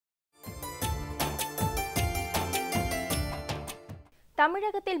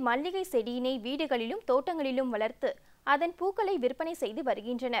தமிழகத்தில் மல்லிகை செடியினை வீடுகளிலும் தோட்டங்களிலும் வளர்த்து அதன் பூக்களை விற்பனை செய்து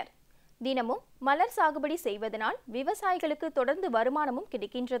வருகின்றனர். தினமும் மலர் சாகுபடி செய்வதனால் விவசாயிகளுக்கு தொடர்ந்து வருமானமும்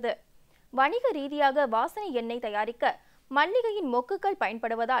கிடைக்கின்றது. வணிக ரீதியாக வாசனை எண்ணெய் தயாரிக்க மல்லிகையின் மொக்குகள்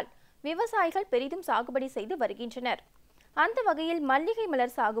பயன்படுவதால் விவசாயிகள் பெரிதும் சாகுபடி செய்து வருகின்றனர். அந்த வகையில் மல்லிகை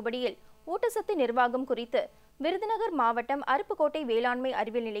மலர் சாகுபடியில் ஊட்டச்சத்து நிர்வாகம் குறித்து விருதுநகர் மாவட்டம் அருப்புக்கோட்டை வேளாண்மை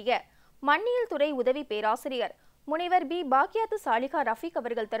அறிவியல் நிலைய மண்ணியல் துறை உதவி பேராசிரியர் முனைவர் B.BHAKIYATHU SALIHA RAFIQ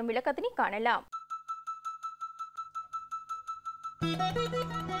அவர்கள் தரும் விளக்கத்தினை காணலாம்.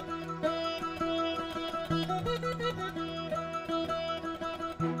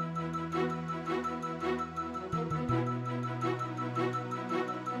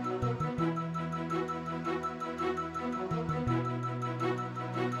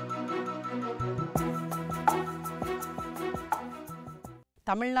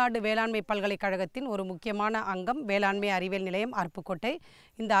 தமிழ்நாடு வேளாண்மை பல்கலைக்கழகத்தின் ஒரு முக்கியமான அங்கம் வேளாண்மை அறிவியல் நிலையம் அருப்புக்கோட்டை.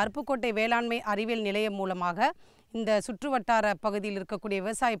 இந்த அருப்புக்கோட்டை வேளாண்மை அறிவியல் நிலையம் மூலமாக இந்த சுற்றுவட்டார பகுதியில் இருக்கக்கூடிய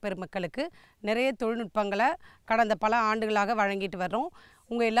விவசாய பெருமக்களுக்கு நிறைய தொழில்நுட்பங்களை கடந்த பல ஆண்டுகளாக வழங்கிட்டு வர்றோம்.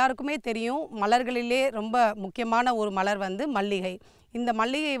 உங்கள் எல்லாருக்குமே தெரியும், மலர்களிலே ரொம்ப முக்கியமான ஒரு மலர் மல்லிகை. இந்த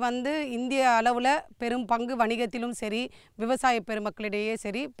மல்லிகை இந்திய அளவில் பெரும் பங்கு வணிகத்திலும் சரி, விவசாய பெருமக்களிடையே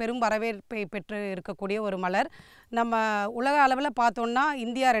சரி பெரும் வரவேற்பை பெற்று இருக்கக்கூடிய ஒரு மலர். நம்ம உலக அளவில் பார்த்தோன்னா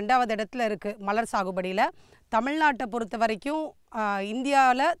இந்தியா 2வது இடத்துல இருக்குது மலர் சாகுபடியில். தமிழ்நாட்டை பொறுத்த வரைக்கும்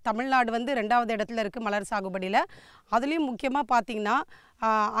இந்தியாவில் தமிழ்நாடு 2வது இடத்துல இருக்குது மலர் சாகுபடியில். அதுலேயும் முக்கியமாக பார்த்திங்கன்னா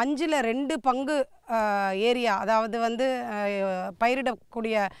 5ல் 2 பங்கு ஏரியா, அதாவது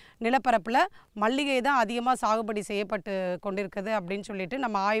பயிரிடக்கூடிய நிலப்பரப்பில் மல்லிகை தான் அதிகமாக சாகுபடி செய்யப்பட்டு கொண்டிருக்குது அப்படின்னு சொல்லிட்டு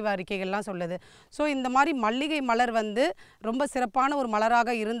நம்ம ஆய்வு அறிக்கைகள்லாம் சொல்லுது. ஸோ இந்த மாதிரி மல்லிகை மலர் ரொம்ப சிறப்பான ஒரு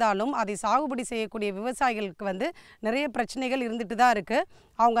மலராக இருந்தாலும் அதை சாகுபடி செய்யக்கூடிய விவசாயிகளுக்கு நிறைய பிரச்சனைகள் இருந்துட்டு தான் இருக்குது.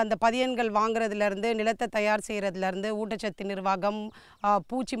 அவங்க அந்த பதியன்கள் வாங்குறதுலேருந்து, நிலத்தை தயார் செய்கிறதுலேருந்து, ஊட்டச்சத்து நிர்வாகம்,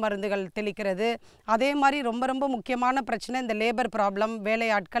 பூச்சி மருந்துகள் தெளிக்கிறது, அதே மாதிரி ரொம்ப ரொம்ப முக்கியமான பிரச்சனை இந்த லேபர் ப்ராப்ளம்,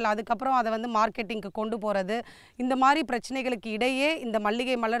 வேலையாட்கள், அதுக்கப்புறம் அதை மார்க்கெட்டிங்க்கு கொண்டு போகிறது. இந்த மாதிரி பிரச்சனைகளுக்கு இடையே இந்த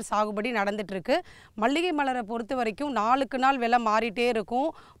மல்லிகை மலர் சாகுபடி நடந்துகிட்ருக்கு. மல்லிகை மலரை பொறுத்த வரைக்கும் நாளுக்கு நாள் விலை மாறிட்டே இருக்கும்.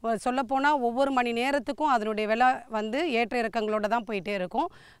 சொல்லப்போனால் ஒவ்வொரு மணி நேரத்துக்கும் அதனுடைய விலை ஏற்ற இறக்கங்களோடு தான் போயிட்டே இருக்கும்.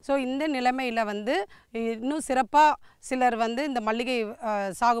 ஸோ இந்த நிலைமையில் இன்னும் சிறப்பாக சிலர் இந்த மல்லிகை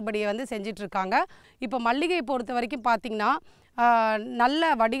சாகுபடியை செஞ்சிட்ருக்காங்க. இப்போ மல்லிகையை பொறுத்த வரைக்கும் பார்த்திங்கன்னா நல்ல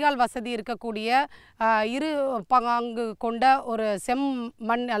வடிகால் வசதி இருக்கக்கூடிய இரு பங்கு கொண்ட ஒரு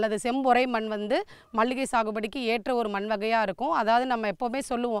செம்மண் அல்லது செம்பொறை மண் மல்லிகை சாகுபடிக்கு ஏற்ற ஒரு மண் வகையாக இருக்கும். அதாவது நம்ம எப்போவுமே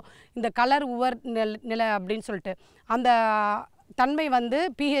சொல்லுவோம் இந்த கலர் உவர் நிலை அப்படின்னு சொல்லிட்டு, அந்த தன்மை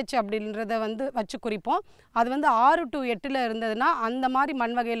pH அப்படின்றத வச்சு குறிப்போம். அது 6 to 8 இருந்ததுன்னா அந்த மாதிரி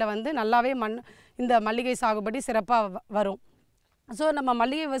மண் வகையில் நல்லாவே இந்த மல்லிகை சாகுபடி சிறப்பாக வரும். ஸோ நம்ம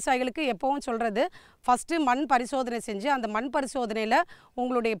மல்லிகை விவசாயிகளுக்கு எப்போவும் சொல்கிறது, ஃபஸ்ட்டு மண் பரிசோதனை செஞ்சு அந்த மண் பரிசோதனையில்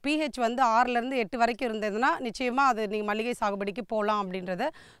உங்களுடைய pH 6லேருந்து 8 வரைக்கும் இருந்ததுன்னா நிச்சயமாக அது நீங்கள் மல்லிகை சாகுபடிக்கு போகலாம் அப்படின்றது.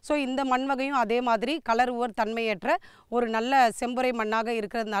 ஸோ இந்த மண் வகையும் அதே மாதிரி கலர் உவர் தன்மையற்ற ஒரு நல்ல செம்புரை மண்ணாக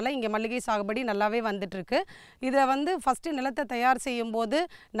இருக்கிறதுனால இங்கே மல்லிகை சாகுபடி நல்லாவே வந்துட்டுருக்கு. இதை ஃபஸ்ட்டு நிலத்தை தயார் செய்யும்போது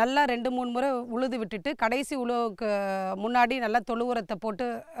நல்லா 2-3 முறை உழுது விட்டுட்டு கடைசி உழுவுக்கு முன்னாடி நல்லா தொழு உரத்தை போட்டு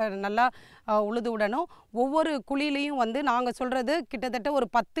நல்லா உழுது விடணும். ஒவ்வொரு குழியிலையும் நாங்கள் சொல்கிறது கிட்டத்தட்ட ஒரு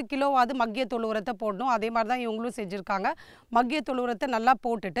 10 கிலோவாவது மக்கிய தொழு உரத்தை போடணும். அதே மாதிரி தான் இவங்களும் செஞ்சுருக்காங்க. மக்கிய தொழு உரத்தை நல்லா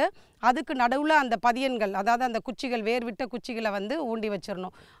போட்டுட்டு அதுக்கு நடுவில் அந்த பதியன்கள், அதாவது அந்த குச்சிகள், வேர் விட்ட குச்சிகளை ஊண்டி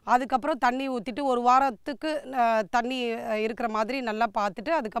வச்சிடணும். அதுக்கப்புறம் தண்ணி ஊற்றிட்டு ஒரு வாரத்துக்கு தண்ணி இருக்கிற மாதிரி நல்லா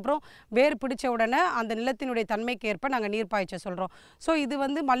பார்த்துட்டு அதுக்கப்புறம் வேர் பிடிச்ச உடனே அந்த நிலத்தினுடைய தன்மைக்கு ஏற்ப நாங்கள் நீர் பாய்ச்ச சொல்கிறோம். ஸோ இது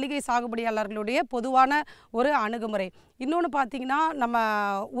மல்லிகை சாகுபடியாளர்களுடைய பொதுவான ஒரு அணுகுமுறை. இன்னொன்று பார்த்திங்கன்னா நம்ம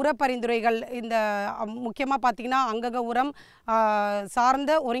உர பரிந்துரைகள், இந்த முக்கியமாக பார்த்திங்கன்னா அங்கக உரம்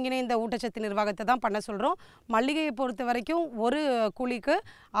சார்ந்த ஒருங்கிணைந்த ஊட்டச்சத்து நிர்வாகத்தை தான் பண்ண சொல்கிறோம். மல்லிகையை பொறுத்த வரைக்கும் ஒரு குழிக்கு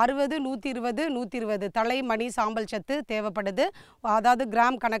 60, 120, 120 தலை, மணி, சாம்பல் சத்து தேவைப்படுது. அதாவது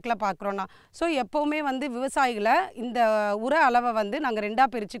கிராம் கணக்கில் பார்க்குறோன்னா. ஸோ எப்போவுமே விவசாயிகளை இந்த உர அளவை நாங்கள் 2ஆக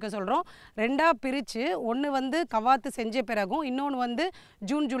பிரிச்சுக்க சொல்கிறோம். 2ஆக பிரித்து ஒன்று கவாத்து செஞ்ச பிறகும் இன்னொன்று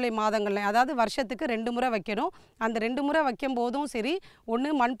ஜூன் ஜூலை மாதங்களில், அதாவது வருஷத்துக்கு 2 முறை வைக்கணும். அந்த 2 முறை வைக்கும் போதும் சரி, ஒன்று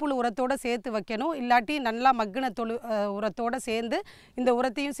மண்புழு உரத்தோடு சேர்த்து வைக்கணும், இல்லாட்டி நல்லா மக்கின உரத்தோடு சேர்ந்து இந்த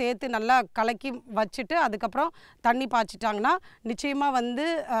உரத்தையும் சேர்த்து நல்லா கலக்கி வச்சுட்டு அதுக்கப்புறம் தண்ணி பாய்ச்சிட்டாங்கன்னா நிச்சயமாக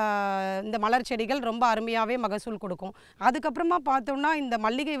இந்த மலர் செடிகள் ரொம்ப அருமையாகவே மகசூல் கொடுக்கும். அதுக்கப்புறமா பார்த்தோம்னா இந்த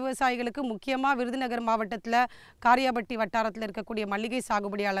மல்லிகை விவசாயிகளுக்கு முக்கியமாக விருதுநகர் மாவட்டத்தில் காரியாபட்டி வட்டாரத்தில் இருக்கக்கூடிய மல்லிகை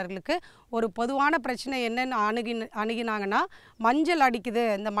சாகுபடியாளர்களுக்கு ஒரு பொதுவான பிரச்சனை என்னென்னு அணுகினாங்கன்னா மஞ்சள் அடிக்குது,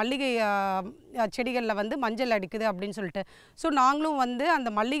 இந்த மல்லிகை செடிகளில் மஞ்சள் அடிக்குது அப்படின்னு சொல்லிட்டு. ஸோ நாங்களும்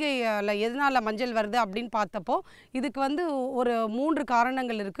அந்த மல்லிகையில் எதனால் மஞ்சள் வருது அப்படின்னு பார்த்தப்போ இதுக்கு ஒரு 3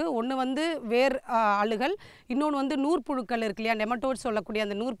 காரணங்கள் இருக்குது. ஒன்று வந்து வேர் அழுகல், இன்னொன்று வந்து நூற்புழுக்கள் இருக்கு இல்லையா, நெமட்டோட் சொல்லக்கூடிய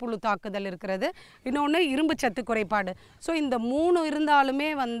அந்த நூற்புழு தாக்குதல் இருக்கிறது, இன்னொன்று இரும்பு சத்து குறைபாடு. ஸோ இந்த 3 இருந்தாலுமே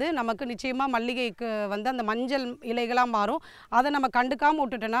வந்து நமக்கு நிச்சயமாக மல்லிகைக்கு வந்து அந்த மஞ்சள் இலைகளாக மாறும். அதை நம்ம கண்டுக்காமல்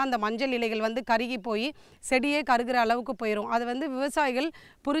விட்டுட்டோன்னா அந்த மஞ்சள் இலைகள் வந்து கருகி போய் செடியே கருகிற அளவுக்கு போயிடும். அது வந்து விவசாயிகள்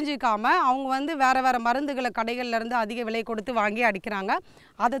புரிஞ்சிக்காமல் அவங்க வந்து வேறு மருந்துகளை கடைகள்லேருந்து அதிக விலை கொடுத்து வாங்கி அடிக்கிறாங்க.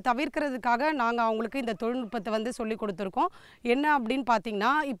 அதை தவிர்க்கிறதுக்காக நாங்கள் அவங்களுக்கு இந்த தொழில்நுட்பத்தை வந்து சொல்லி கொடுத்துருக்கோம். என்ன அப்படின்னு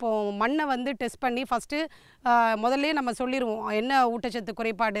பார்த்திங்கன்னா, இப்போது மண்ணை வந்து டெஸ்ட் பண்ணி ஃபஸ்ட்டு முதல்ல நம்ம சொல்லிடுவோம் என்ன ஊட்டச்சத்து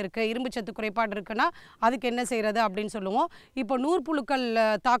குறைபாடு இருக்குது, இரும்பு சத்து குறைபாடு இருக்குன்னா அதுக்கு என்ன செய்கிறது அப்படின்னு சொல்லுவோம். இப்போ நூற்புழுக்கள்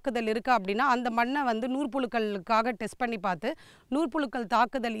தாக்குதல் இருக்குது அப்படின்னா அந்த மண்ணை வந்து நூற்புழுக்களுக்காக டெஸ்ட் பண்ணி பார்த்து நூற்புழுக்கள்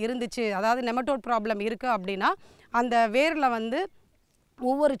தாக்குதல் இருந்துச்சு, அதாவது நெமட்டோட் ப்ராப்ளம் இருக்குது அப்படின்னா அந்த வேரில் வந்து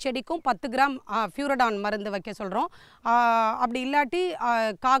ஒவ்வொரு செடிக்கும் 10 கிராம் ஃபியூரடான் மருந்து வைக்க சொல்கிறோம். அப்படி இல்லாட்டி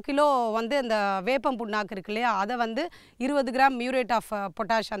 1/4 கிலோ வந்து அந்த வேப்பம் புண்ணாக்கு இருக்கு இல்லையா, அதை வந்து 20 கிராம் மியூரேட் ஆஃப்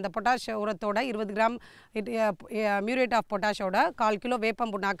பொட்டாஷ், அந்த potash உரத்தோட 20 gram muriate of பொட்டாஷோட 1/4 kilo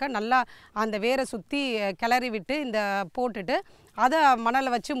வேப்பம் புண்ணாக்கை நல்லா அந்த வேரை சுற்றி கிளறி விட்டு இந்த போட்டுட்டு அதை மணலை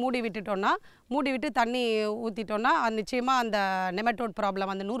வச்சு மூடி விட்டு தண்ணி ஊற்றிட்டோன்னா அது நிச்சயமாக அந்த நெமட்டோட்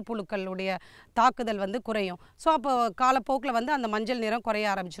ப்ராப்ளம், அந்த நூற்புழுக்களுடைய தாக்குதல் வந்து குறையும். ஸோ அப்போ காலப்போக்கில் வந்து அந்த மஞ்சள் நிறம் குறைய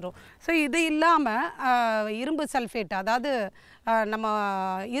ஆரம்பிச்சிடும். ஸோ இது இல்லாமல் இரும்பு சல்ஃபேட், அதாவது நம்ம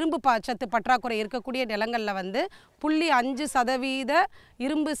இரும்பு சத்து பற்றாக்குறை இருக்கக்கூடிய நிலங்களில் வந்து 0.5%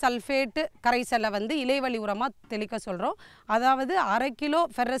 இரும்பு சல்ஃபேட்டு கரைசலை வந்து இலைவழி உரமாக தெளிக்க சொல்கிறோம். அதாவது 1/2 கிலோ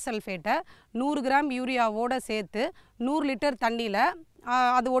ஃபெர்ரஸ் சல்ஃபேட்டை 100 கிராம் யூரியாவோடு சேர்த்து 100 லிட்டர் தண்ணியில்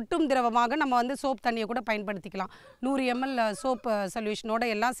அது ஒட்டும் திரவமாக நம்ம வந்து சோப் தண்ணியை கூட பயன்படுத்திக்கலாம். 100 ml சோப் சொல்யூஷனோட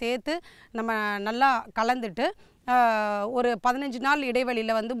எல்லாம் சேர்த்து நம்ம நல்லா கலந்துட்டு ஒரு 15 நாள்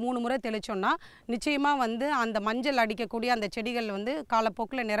இடைவெளியில் வந்து 3 முறை தெளித்தோன்னா நிச்சயமாக வந்து அந்த மஞ்சள் அடிக்கக்கூடிய அந்த செடிகள் வந்து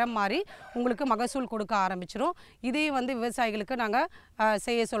காலப்போக்கில் நிறம் மாறி உங்களுக்கு மகசூல் கொடுக்க ஆரம்பிச்சிடும். இதையும் வந்து விவசாயிகளுக்கு நாங்கள்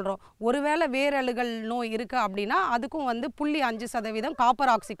செய்ய சொல்கிறோம். ஒருவேளை வேரழுகல் நோய் இருக்குது அப்படின்னா அதுக்கும் வந்து 0.5%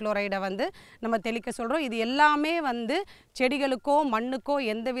 காப்பர் ஆக்சிக்ளோரைடை வந்து நம்ம தெளிக்க சொல்கிறோம். இது எல்லாமே வந்து செடிகளுக்கோ மண்ணுக்கோ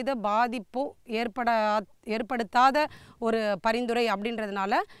எந்தவித பாதிப்போ ஏற்படுத்தாத ஒரு பரிந்துரை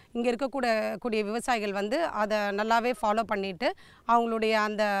அப்படின்றதுனால இங்கே இருக்கக்கூடிய விவசாயிகள் வந்து அதை நல்லாவே ஃபாலோ பண்ணிவிட்டு அவங்களுடைய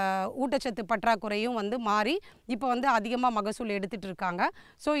அந்த ஊட்டச்சத்து பற்றாக்குறையும் வந்து மாறி இப்போ வந்து அதிகமாக மகசூல் எடுத்துகிட்டு இருக்காங்க.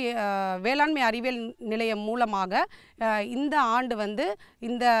 ஸோ வேளாண்மை அறிவியல் நிலையம் மூலமாக இந்த ஆண்டு வந்து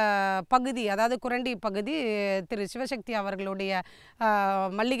இந்த பகுதி, அதாவது குரண்டி பகுதி, திரு சிவசக்தி அவர்களுடைய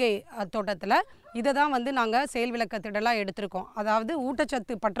மல்லிகை தோட்டத்தில் இதை தான் வந்து நாங்கள் செயல் விளக்கத்திடலாம் எடுத்திருக்கோம். அதாவது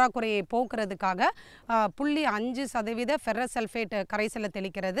ஊட்டச்சத்து பற்றாக்குறையை போக்குறதுக்காக 0.5% ஃபெர்ரஸ் சல்ஃபேட் கரைசலை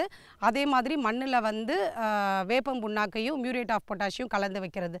தெளிக்கிறது, அதே மாதிரி மண்ணில் வந்து வேப்பம் புண்ணாக்கையும் மியூரேட் ஆஃப் பொட்டாஷியம் கலந்து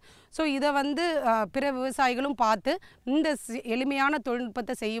வைக்கிறது. ஸோ இதை வந்து பிற விவசாயிகளும் பார்த்து இந்த எளிமையான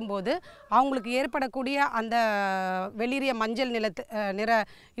தொழில்நுட்பத்தை செய்யும்போது அவங்களுக்கு ஏற்படக்கூடிய அந்த வெளிரிய மஞ்சள் நிற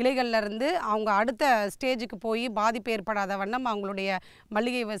இலைகள்லேருந்து அவங்க அடுத்த ஸ்டேஜுக்கு போய் பாதிப்பு ஏற்படாத வண்ணம் அவங்களுடைய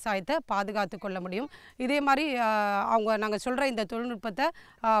மல்லிகை விவசாயத்தை பாதுகாத்து கொள்ள முடியும். இதே மாதிரி நாங்கள் சொல்கிற இந்த தொழில்நுட்பத்தை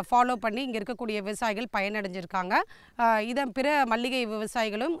ஃபாலோ பண்ணி இங்கே இருக்கக்கூடிய விவசாயிகள் பயனடைஞ்சிருக்காங்க. இதன் பிற மல்லிகை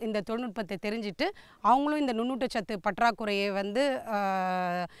விவசாயிகளும் இந்த தொழில்நுட்பத்தை தெரிஞ்சுட்டு அவங்களும் இந்த நுண்ணூட்டச்சத்து பற்றாக்குறையை வந்து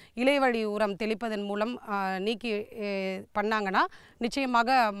இலைவழி உரம் தெளிப்பதன் மூலம் நீக்கி பண்ணாங்கன்னா நிச்சயமாக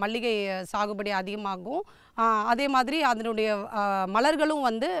மல்லிகை சாகுபடி அதிகமாகும். அதே மாதிரி அதனுடைய மலர்களும்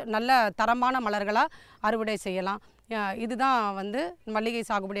வந்து நல்ல தரமான மலர்களாக அறுவடை செய்யலாம். இதுதான் வந்து மல்லிகை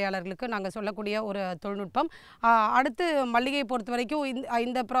சாகுபடியாளர்களுக்கு நாங்கள் சொல்லக்கூடிய ஒரு தொழில்நுட்பம். அடுத்து மல்லிகையை பொறுத்த வரைக்கும்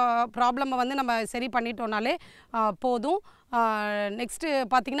இந்த ப்ராப்ளமை வந்து நம்ம சரி பண்ணிட்டோம்னாலே போதும். நெக்ஸ்ட்டு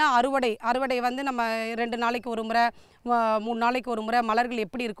பார்த்திங்கன்னா அறுவடை வந்து நம்ம 2 நாளைக்கு ஒரு முறை 3 நாளைக்கு ஒரு முறை மலர்கள்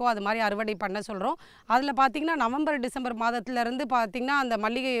எப்படி இருக்கோ அது மாதிரி அறுவடை பண்ண சொல்கிறோம். அதில் பார்த்திங்கன்னா நவம்பர் டிசம்பர் மாதத்துலேருந்து பார்த்திங்கன்னா அந்த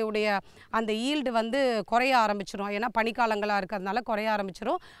மல்லிகையுடைய அந்த ஈல்டு வந்து குறைய ஆரம்பிச்சிடும். ஏன்னா பனிக்காலங்களாக இருக்கிறதுனால குறைய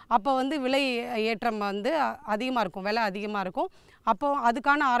ஆரம்பிச்சிடும். அப்போ வந்து விலை ஏற்றம் வந்து அதிகமாக இருக்கும், விலை அதிகமாக இருக்கும். அப்போது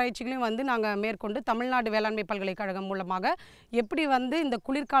அதுக்கான ஆராய்ச்சிகளையும் வந்து நாங்கள் மேற்கொண்டு தமிழ்நாடு வேளாண்மை பல்கலைக்கழகம் மூலமாக எப்படி வந்து இந்த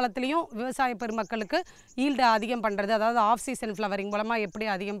குளிர்காலத்துலேயும் விவசாய பெருமக்களுக்கு ஈல்டு அதிகம் பண்ணுறது, அதாவது ஆஃப் சீசன் ஃப்ளவரிங் மூலமாக எப்படி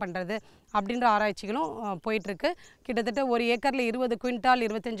அதிகம் பண்ணுறது அப்படின்ற ஆராய்ச்சிகளும் போயிட்டுருக்கு. கிட்டத்தட்ட ஒரு ஏக்கரில் 20 குவிண்டால்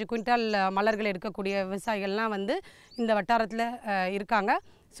 25 குவிண்டால் மலர்கள் எடுக்கக்கூடிய விவசாயிகள்லாம் வந்து இந்த வட்டாரத்தில் இருக்காங்க.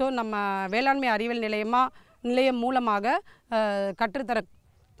 ஸோ நம்ம வேளாண்மை அறிவியல் நிலையம் மூலமாக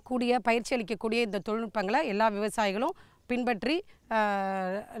கற்றுத்தரக்கூடிய பயிற்சி அளிக்கக்கூடிய இந்த தொழில்நுட்பங்களை எல்லா விவசாயிகளும் பின்பற்றி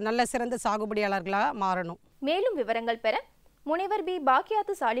நல்ல சிறந்த சாகுபடியாளர்களாக மாறணும். மேலும் விவரங்கள் பெற முனைவர்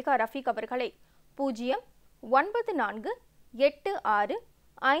B.பாக்கியாத்து சாலிகா ரஃபீக் அவர்களை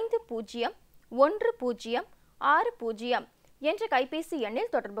 09486501060 என்ற கைபேசி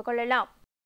எண்ணில் தொடர்பு கொள்ளலாம்.